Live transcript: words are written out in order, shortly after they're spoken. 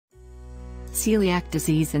Celiac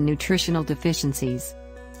disease and nutritional deficiencies.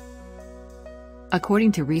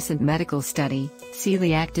 According to recent medical study,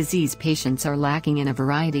 celiac disease patients are lacking in a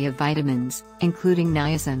variety of vitamins, including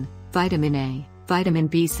niacin, vitamin A, vitamin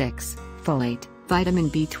B6, folate, vitamin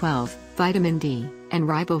B12, vitamin D, and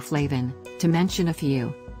riboflavin, to mention a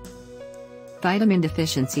few. Vitamin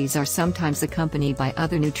deficiencies are sometimes accompanied by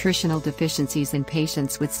other nutritional deficiencies in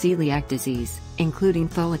patients with celiac disease, including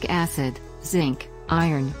folic acid, zinc,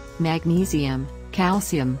 iron, magnesium,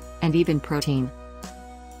 calcium, and even protein.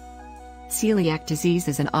 Celiac disease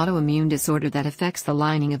is an autoimmune disorder that affects the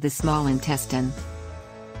lining of the small intestine.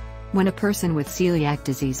 When a person with celiac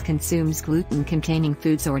disease consumes gluten-containing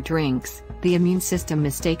foods or drinks, the immune system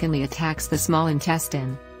mistakenly attacks the small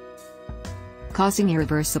intestine, causing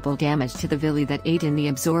irreversible damage to the villi that aid in the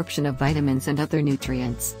absorption of vitamins and other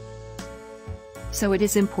nutrients. So it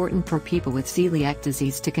is important for people with celiac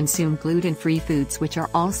disease to consume gluten-free foods which are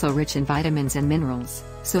also rich in vitamins and minerals,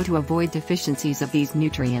 so to avoid deficiencies of these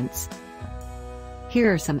nutrients.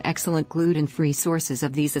 Here are some excellent gluten-free sources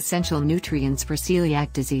of these essential nutrients for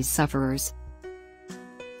celiac disease sufferers.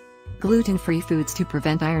 Gluten-free foods to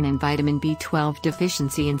prevent iron and vitamin B12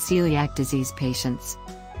 deficiency in celiac disease patients.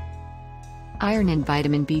 Iron and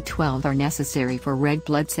vitamin B12 are necessary for red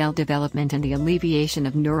blood cell development and the alleviation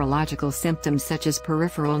of neurological symptoms such as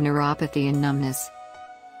peripheral neuropathy and numbness,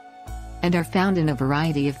 and are found in a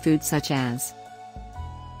variety of foods such as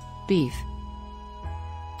beef,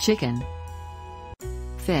 chicken,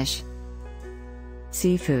 fish,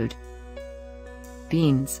 seafood,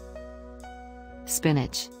 beans,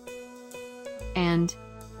 spinach, and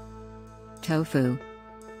tofu.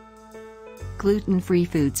 Gluten-free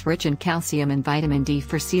foods rich in calcium and vitamin D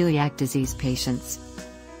for celiac disease patients.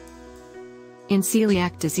 In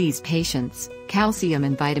celiac disease patients, calcium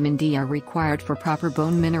and vitamin D are required for proper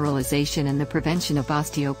bone mineralization and the prevention of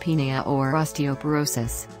osteopenia or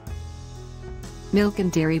osteoporosis. Milk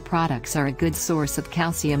and dairy products are a good source of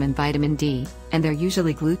calcium and vitamin D, and they're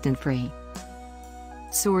usually gluten-free.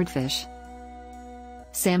 Swordfish,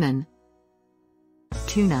 salmon,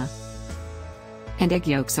 tuna, and egg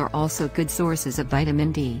yolks are also good sources of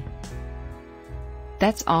vitamin D.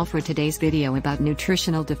 That's all for today's video about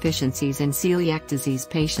nutritional deficiencies in celiac disease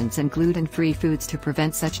patients and gluten-free foods to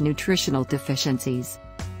prevent such nutritional deficiencies.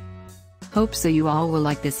 Hope so you all will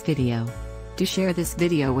like this video. Do share this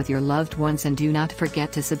video with your loved ones and do not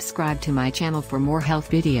forget to subscribe to my channel for more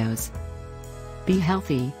health videos. Be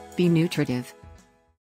healthy, be nutritive.